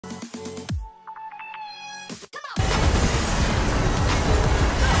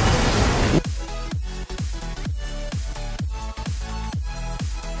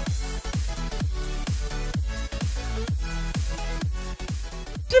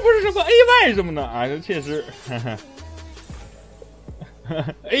不是什么 AY 什么的啊，确实。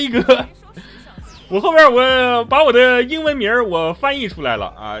A 哥，我后边我把我的英文名我翻译出来了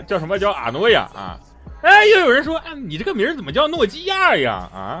啊，叫什么叫阿诺亚啊？哎，又有人说，啊，你这个名怎么叫诺基亚呀？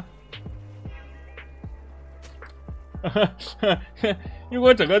啊？因为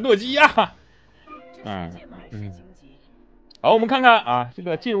我整个诺基亚。好，我们看看啊，这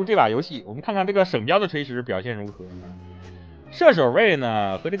个进入这把游戏，我们看看这个省标的锤石表现如何。射手位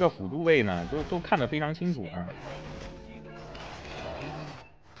呢和这个辅助位呢都看得非常清楚啊。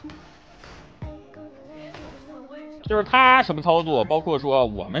就是他什么操作，包括说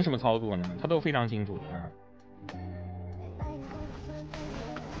我们什么操作呢，他都非常清楚啊。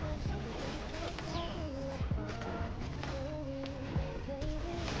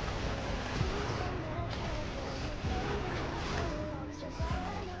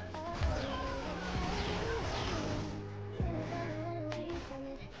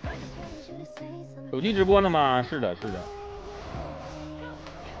手机直播呢吗？是的，是的。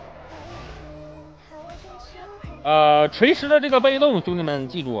锤石的这个被动，兄弟们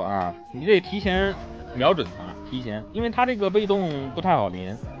记住啊，你得提前瞄准它，提前，因为它这个被动不太好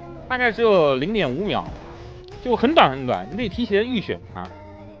连，大概只有0.5秒，就很短很短，你得提前预选它，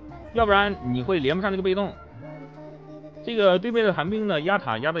要不然你会连不上这个被动。这个对面的寒冰呢，压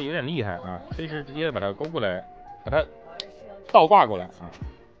塔压的有点厉害啊，锤石直接把它勾过来，把它倒挂过来啊。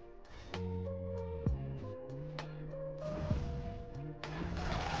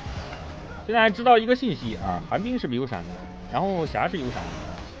现在知道一个信息啊，寒冰是没有闪的，然后霞是有闪的。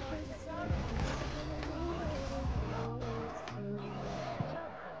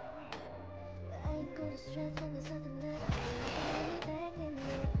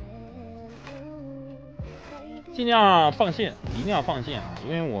尽量放线，一定要放线啊，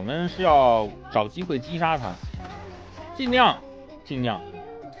因为我们是要找机会击杀他，尽量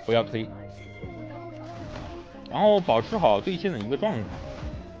不要推，然后保持好对线的一个状态。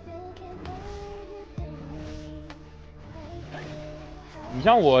你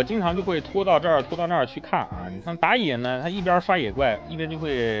像我经常就会拖到这儿拖到那儿去看啊，你像打野呢，他一边刷野怪一边就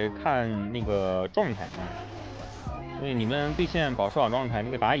会看那个状态啊，所以你们对线保持好状态，那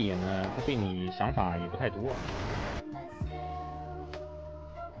个打野呢，他对你想法也不太多。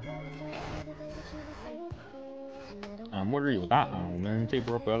啊，末日有大啊，我们这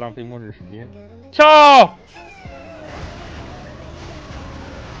波不要浪费末日时间，跳。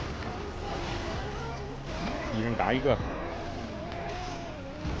一人打一个，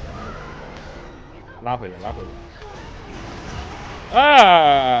拉回来。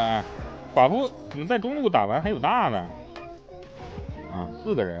哎，寡妇怎么在中路打完还有大呢？啊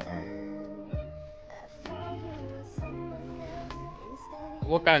，4个人啊！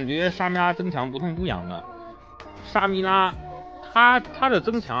我感觉沙弥拉增强不痛不痒的。沙弥拉，他的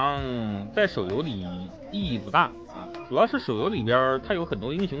增强在手游里意义不大啊，主要是手游里边他有很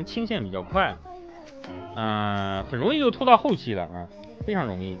多英雄清线比较快，很容易就拖到后期了啊，非常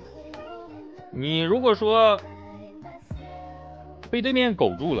容易。你如果说被对面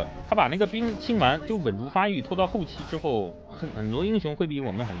苟住了，他把那个兵清完就稳住发育，拖到后期之后，很多英雄会比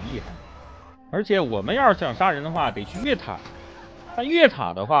我们很厉害。而且我们要是想杀人的话，得去越塔，但越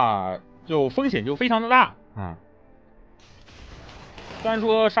塔的话就风险就非常的大啊。虽然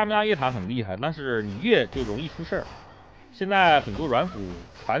说沙弥拉越塔很厉害，但是你越就容易出事儿。现在很多软辅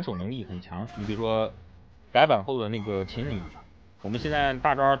反手能力很强，你比如说改版后的那个琴女，我们现在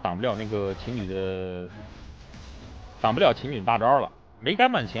大招挡不了那个琴女的。挡不了琴女大招了，没改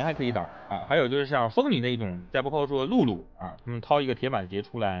版前还可以挡啊。还有就是像风女那种，再包括说露露啊，他们掏一个铁板劫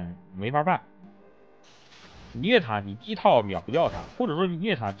出来没法办。你越塔你第一套秒不掉他，或者说你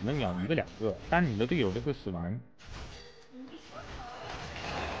越塔只能秒1个2个，但是你的队友就会死亡。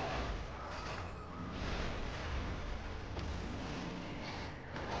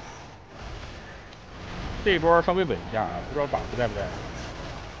这一波稍微稳一下啊，不知道靶子在不在。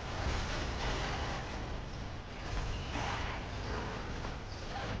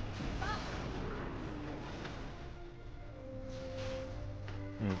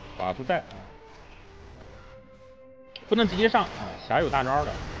靶子在，不能直接上啊，霞有大招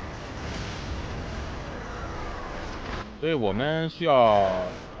的，所以我们需要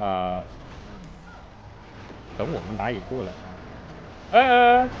等我们打野过来。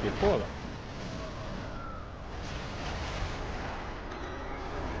给错了。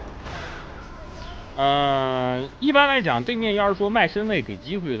一般来讲，对面要是说卖身位给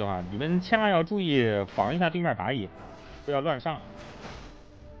机会的话，你们千万要注意防一下对面打野，不要乱上。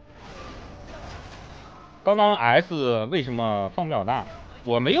刚刚 S 为什么放不了大？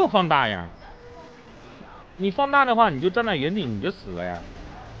我没有放大呀。你放大的话，你就站在原地你就死了呀。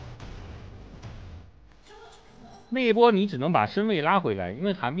那一波你只能把身位拉回来，因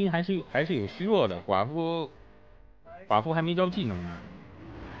为寒冰还是有虚弱的，寡妇还没交技能呢。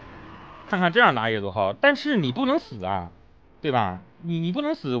看看这样打野多好，但是你不能死啊，对吧？你不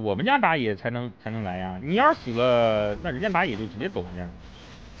能死，我们家打野才能来呀。你要是死了，那人家打野就直接走呀。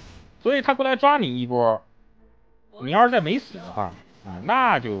所以他过来抓你一波，你要是再没死的话啊，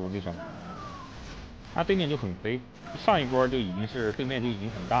那就那什么，那对面就很飞。上一波就已经是对面就已经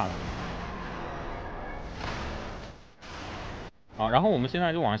很大了。好，然后我们现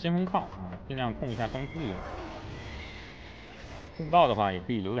在就往先锋靠啊，尽量控一下双资源。控不到的话，也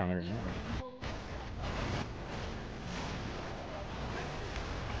可以留2个人。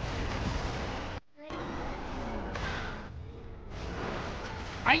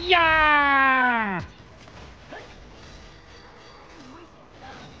哎呀！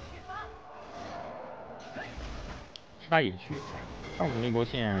是打野区，上次那波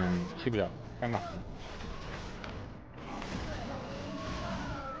线去不了，太满了。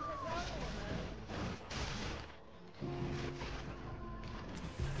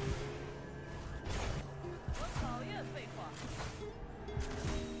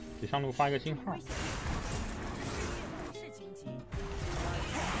给上路发一个信号。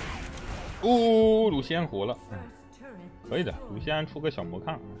哦，鲁西安活了，可以的，鲁西安出个小魔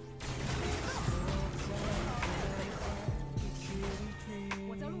抗。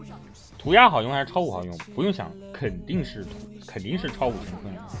涂鸦好用还是超五好用？不用想，肯定是超5000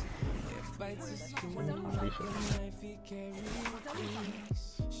克。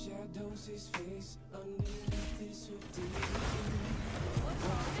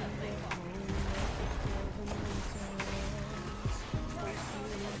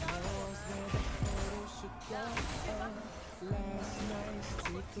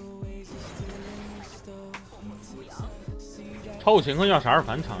超5千克要啥时候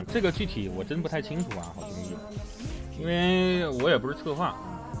返场？这个具体我真不太清楚啊，好兄弟，因为我也不是策划。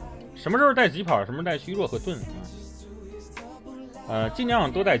什么时候带疾跑，什么时候带虚弱和盾啊？尽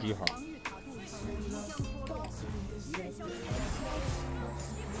量多带疾跑。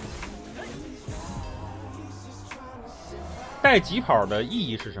带疾跑的意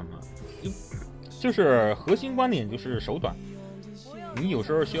义是什么？就是核心观点就是手短，你有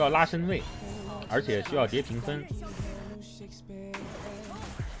时候需要拉身位，而且需要叠评分。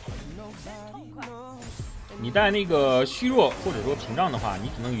你带那个虚弱或者说屏障的话，你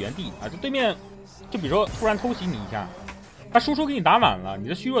只能原地啊，就对面，就比如说突然偷袭你一下，他输出给你打满了，你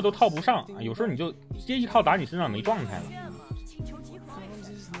的虚弱都套不上啊，有时候你就直接一套打你身上没状态了。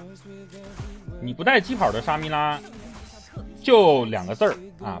你不带疾跑的沙弥拉，就2个字儿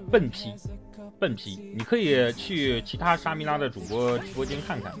啊，笨批。笨批，你可以去其他沙弥拉的主播直播间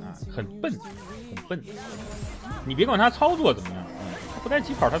看看啊，很笨，很笨。你别管他操作怎么样，他不带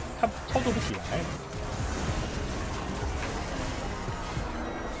疾跑，他操作不起来。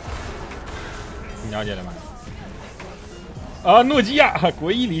你了解了吗？啊，诺基亚，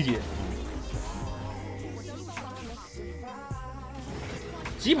国一理解。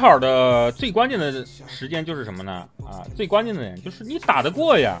疾跑的最关键的时间就是什么呢？啊，最关键的点就是你打得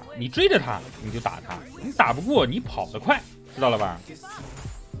过呀，你追着他你就打他，你打不过你跑得快，知道了吧？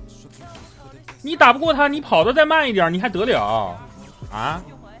你打不过他，你跑得再慢一点，你还得了啊？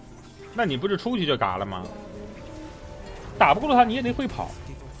那你不是出去就嘎了吗？打不过他你也得会跑。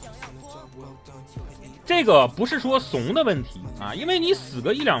这个不是说怂的问题啊，因为你死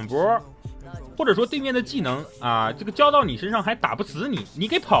个1、2波。或者说对面的技能啊，这个交到你身上还打不死你，你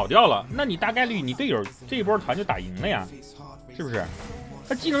给跑掉了，那你大概率你队友这一波团就打赢了呀，是不是？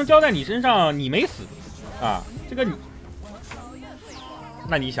他技能交在你身上，你没死啊，这个你，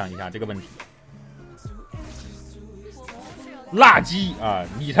那你想一下这个问题，垃圾啊，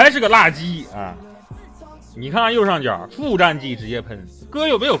你才是个垃圾啊！你看看右上角副战绩直接喷，哥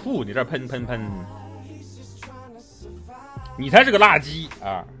有没有副？你这喷，你才是个垃圾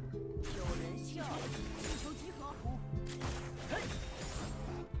啊！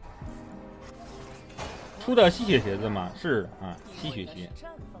出的吸血鞋子吗？是啊，吸血鞋。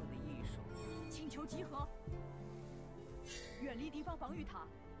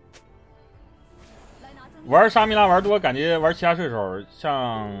玩沙弥拉玩多，感觉玩其他射手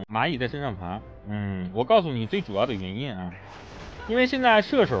像蚂蚁在身上爬。我告诉你最主要的原因啊，因为现在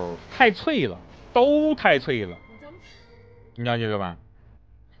射手太脆了，都太脆了，你了解了吧？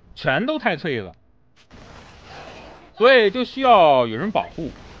全都太脆了，所以就需要有人保护。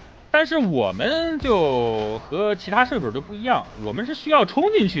但是我们就和其他射手都不一样，我们是需要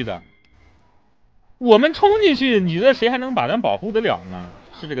冲进去的。我们冲进去，你觉得谁还能把咱保护得了呢？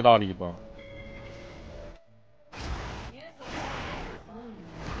是这个道理不？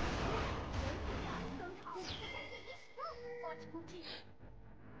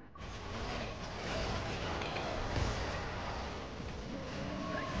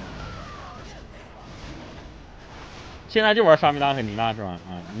现在就玩沙弥拉和妮拉是吧？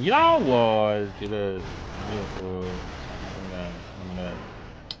啊，妮拉我觉得没有说那么的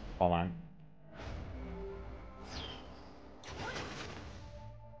好玩。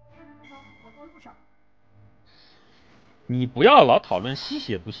你不要老讨论吸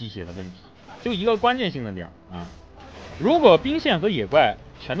血不吸血的问题，就一个关键性的点啊。如果兵线和野怪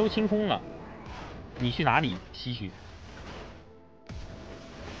全都清空了，你去哪里吸血？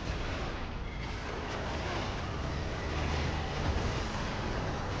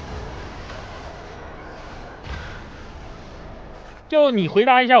就你回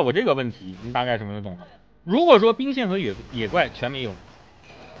答一下我这个问题，你大概什么就懂了。如果说兵线和野怪全没有，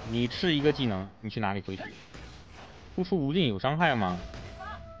你吃一个技能，你去哪里回血？输出无尽有伤害吗？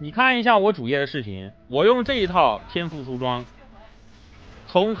你看一下我主页的视频，我用这一套天赋出装，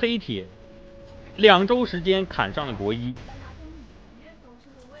从黑铁2周时间砍上了国1，2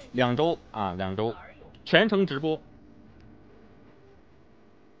周啊，2周，全程直播。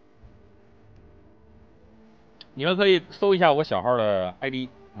你们可以搜一下我小号的 ID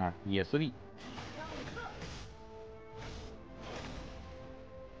啊，野斯利。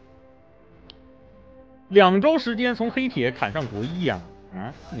2周时间从黑铁砍上国1呀，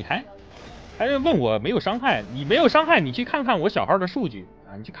你还问我没有伤害？你没有伤害，你去看看我小号的数据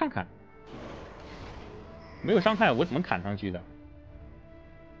啊，你去看看，没有伤害我怎么砍上去的？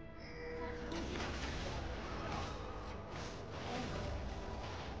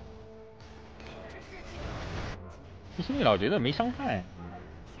你兄弟老觉得没伤害。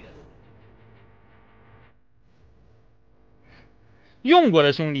用过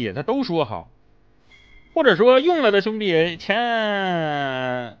的兄弟他都说好，或者说用了的兄弟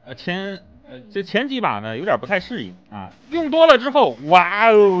前几把呢有点不太适应啊，用多了之后，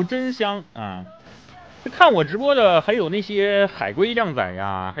哇哦，真香啊！看我直播的还有那些海归靓仔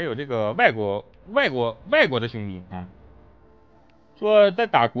呀，还有这个外国的兄弟啊，说在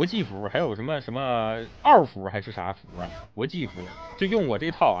打国际服，还有什么2服还是啥服啊？国际服就用我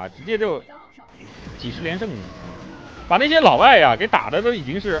这套啊，直接就几10连胜了。把那些老外呀给打的都已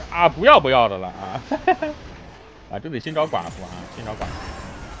经是啊不要的了啊！啊，这得先找寡妇啊，先找寡妇，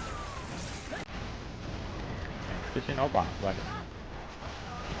这先找寡妇啊！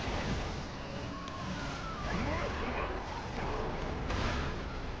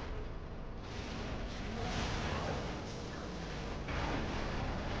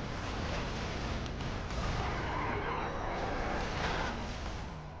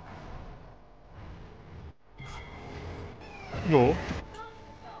有，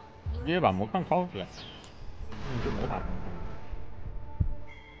直接把魔抗掏出来，这魔法。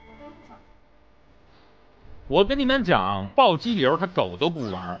我跟你们讲，暴击流他狗都不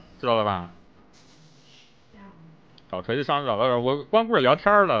玩，知道了吧？找锤子上找到我光顾着聊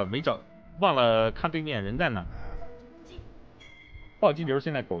天了，没找，忘了看对面人在哪。暴击流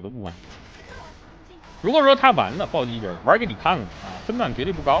现在狗都不玩。如果说他玩了暴击流，玩给你看了啊，分段绝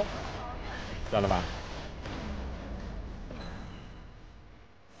对不高，知道了吧？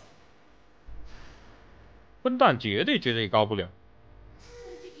分段绝对高不了。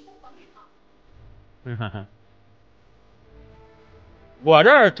我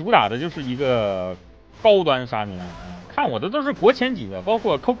这儿主打的就是一个高端沙弥拉，看我的都是国前几的，包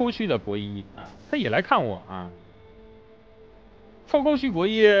括 QQ 区的国1啊，他也来看我啊。QQ 区国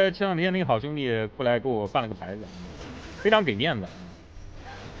1前2天那个好兄弟过来给我办了个牌子，非常给面子。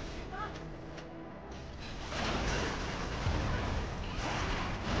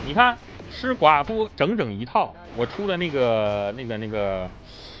你看，吃寡妇整整一套，我出的那个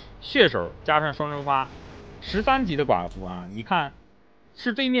血手加上双生发，13级的寡妇啊，你看。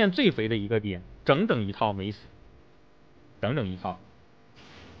是对面最肥的一个点，整整一套没死，整整一套。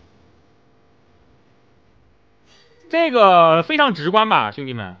这个非常直观吧，兄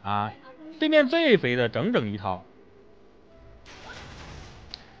弟们啊，对面最肥的整整一套，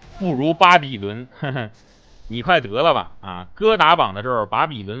不如巴比伦，呵呵，你快得了吧啊！哥打榜的时候，巴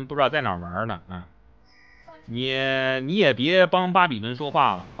比伦不知道在哪玩呢啊，你也别帮巴比伦说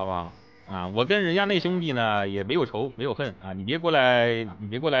话了，好不好？啊，我跟人家那兄弟呢也没有仇没有恨啊，你别过来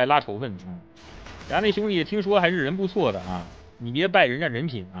拉仇恨啊！人家那兄弟听说还是人不错的啊，你别败人家人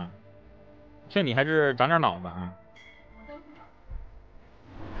品啊！劝你还是长点脑子啊！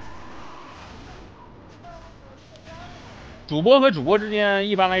主播和主播之间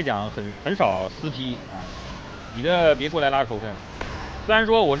一般来讲很少撕批啊，你的别过来拉仇恨。虽然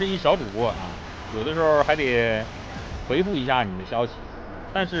说我是一小主播啊，有的时候还得回复一下你的消息，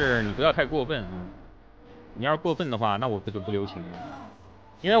但是你不要太过分啊！你要是过分的话，那我可就不留情了。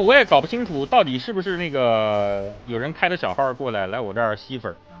因为我也搞不清楚到底是不是那个有人开的小号过来我这儿吸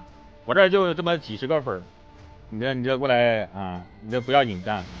粉，我这儿就这么几十个粉，你这过来啊，你这不要引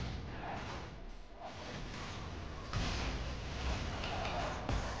战。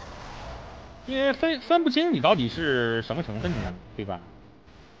因为分不清你到底是什么成分呢，对吧？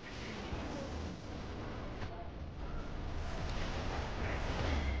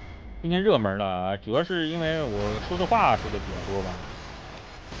今天热门了，主要是因为我说的话说的比较多吧。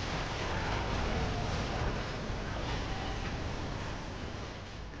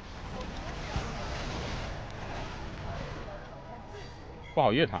不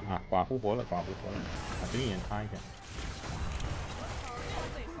好越塔啊，寡妇活了，寡妇活了，把这一眼擦一下。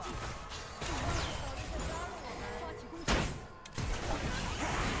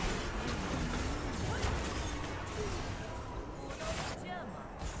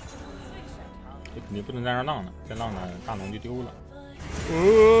这肯定不能在那浪了，再浪了大龙就丢了。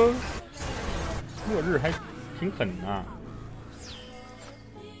末日还挺狠啊！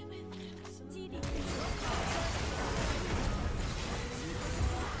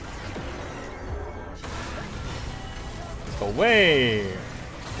走位，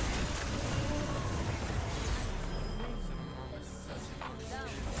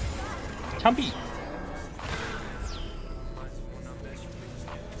枪毙。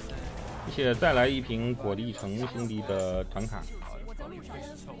谢谢再来一瓶果粒橙兄弟的团卡。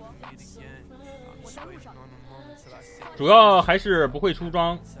主要还是不会出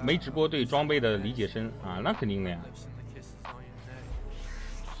装，没直播对装备的理解深啊，那肯定的呀。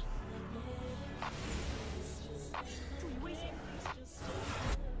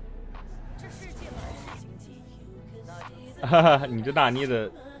哈哈，你这大捏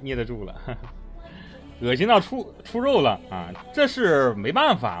得住了，恶心到出肉了啊！这是没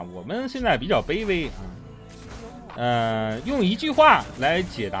办法，我们现在比较卑微啊。用一句话来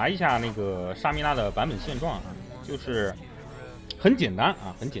解答一下那个莎米拉的版本现状啊，就是很简单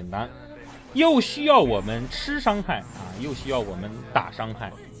啊，很简单，又需要我们吃伤害啊，又需要我们打伤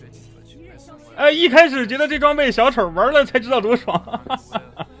害。一开始觉得这装备小丑玩了才知道多爽。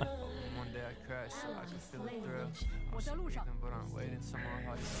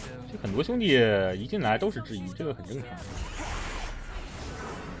这很多兄弟一进来都是质疑，这个很正常。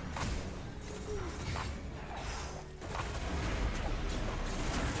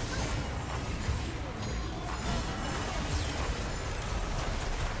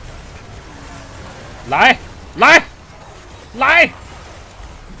来，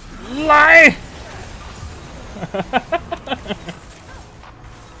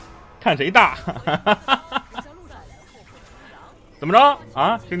看谁大。怎么着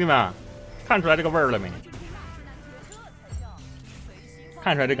啊，兄弟们，看出来这个味儿了没？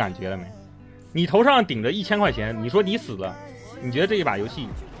看出来这感觉了没？你头上顶着1000块钱，你说你死了，你觉得这一把游戏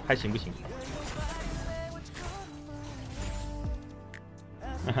还行不行？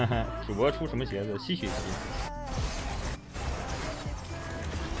主播出什么鞋子？吸血鞋。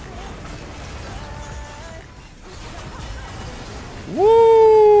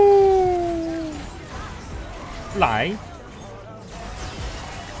呜，来。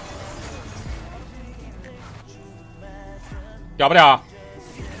屌不屌？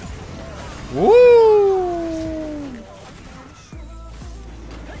呜！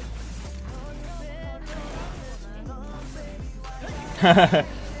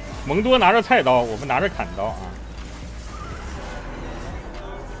蒙多拿着菜刀，我们拿着砍刀啊！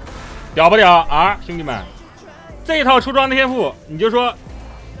屌不屌啊，兄弟们？这一套出装的天赋，你就说，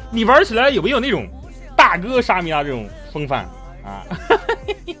你玩起来有没有那种大哥沙弥拉这种风范啊？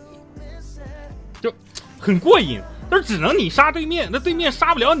就很过瘾。但是只能你杀对面，那对面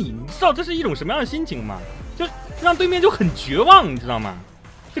杀不了你，你知道这是一种什么样的心情吗？就让对面就很绝望，你知道吗？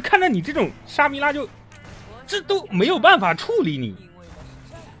就看着你这种沙弥拉这都没有办法处理你，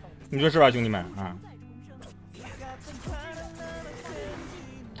你说是吧，兄弟们啊？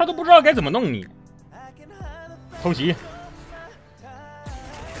他都不知道该怎么弄你，偷袭。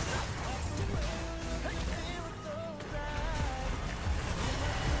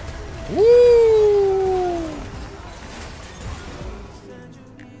呜！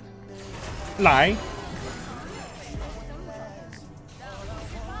来，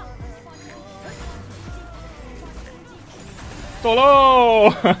走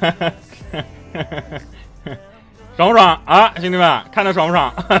喽！爽不爽啊，兄弟们？看着爽不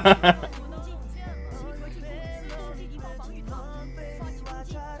爽？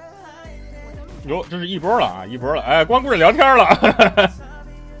哟，这是一波了啊，一波了！哎，光顾着聊天了。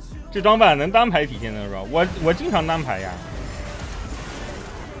这装扮能单排体现的是吧？我经常单排呀。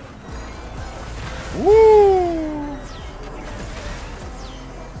呜！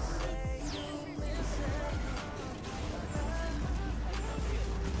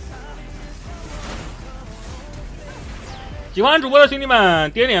喜欢主播的兄弟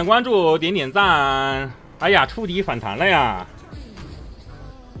们，点点关注，点点赞。哎呀，触底反弹了呀！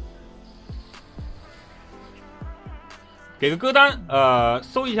给个歌单，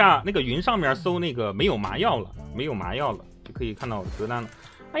搜一下那个云上面搜那个没有麻药了，没有麻药了，就可以看到我的歌单了。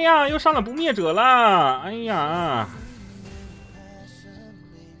哎呀，又上了不灭者了！哎呀，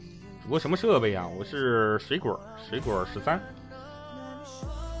主播什么设备啊？我是水果13。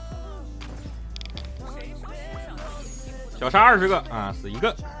小杀20个啊，死1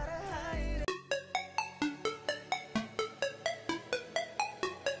个。